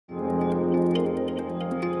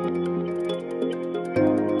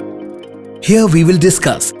Here we will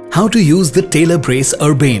discuss how to use the Taylor Brace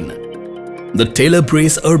Urbane. The Taylor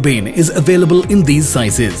Brace Urbane is available in these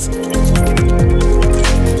sizes.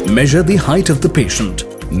 Measure the height of the patient.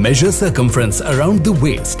 Measure circumference around the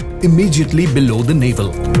waist, immediately below the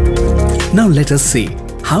navel. Now let us see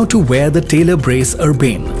how to wear the Taylor Brace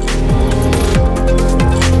Urbane.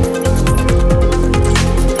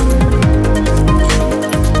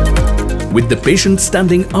 With the patient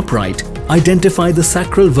standing upright, identify the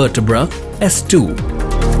sacral vertebra S2.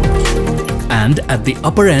 And at the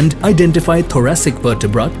upper end, identify thoracic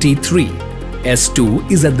vertebra T3. S2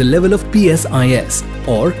 is at the level of PSIS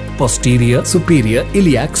or posterior superior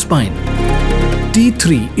iliac spine.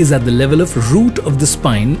 T3 is at the level of root of the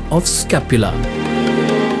spine of scapula.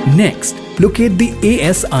 Next, locate the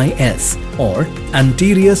ASIS or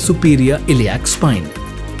anterior superior iliac spine.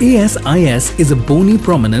 ASIS is a bony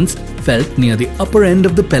prominence felt near the upper end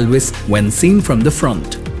of the pelvis when seen from the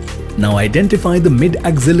front. Now identify the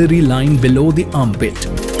mid-axillary line below the armpit.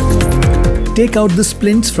 Take out the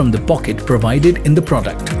splints from the pocket provided in the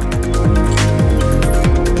product.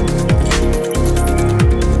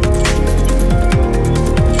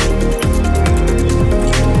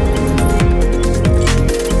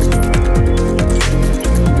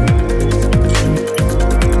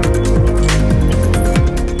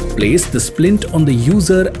 Place the splint on the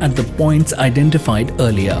user at the points identified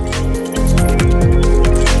earlier.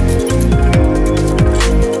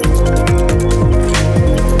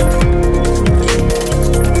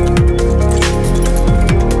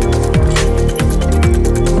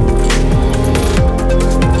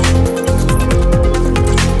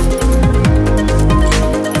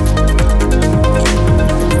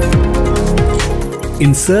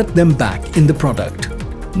 Insert them back in the product.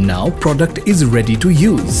 Now product is ready to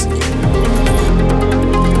use.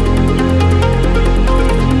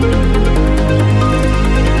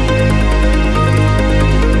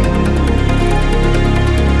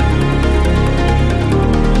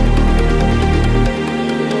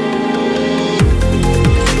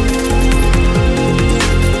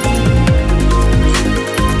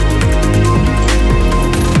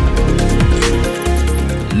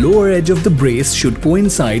 Lower edge of the brace should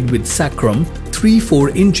coincide with sacrum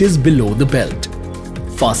 3-4 inches below the belt.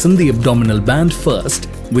 Fasten the abdominal band first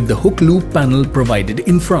with the hook loop panel provided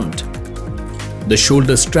in front. The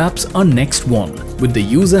shoulder straps are next worn with the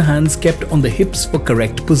user hands kept on the hips for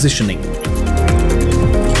correct positioning.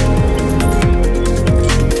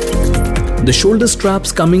 The shoulder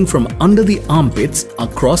straps coming from under the armpits are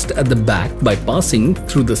crossed at the back by passing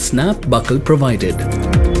through the snap buckle provided.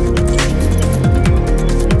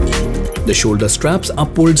 The shoulder straps are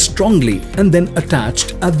pulled strongly and then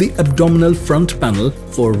attached at the abdominal front panel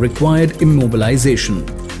for required immobilization.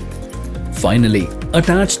 Finally,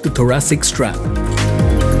 attach the thoracic strap.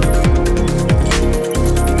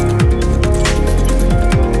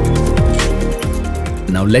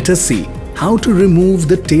 Now let us see how to remove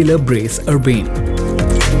the Taylor Brace Urbane.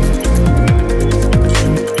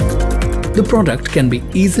 The product can be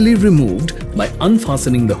easily removed by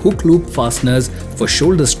unfastening the hook loop fasteners for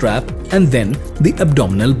shoulder strap and then the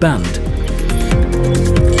abdominal band.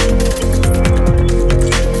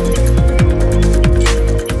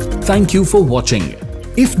 Thank you for watching.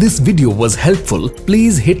 If this video was helpful,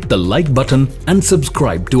 please hit the like button and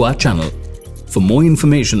subscribe to our channel. For more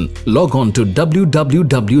information, log on to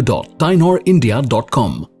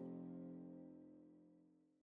www.tynorindia.com.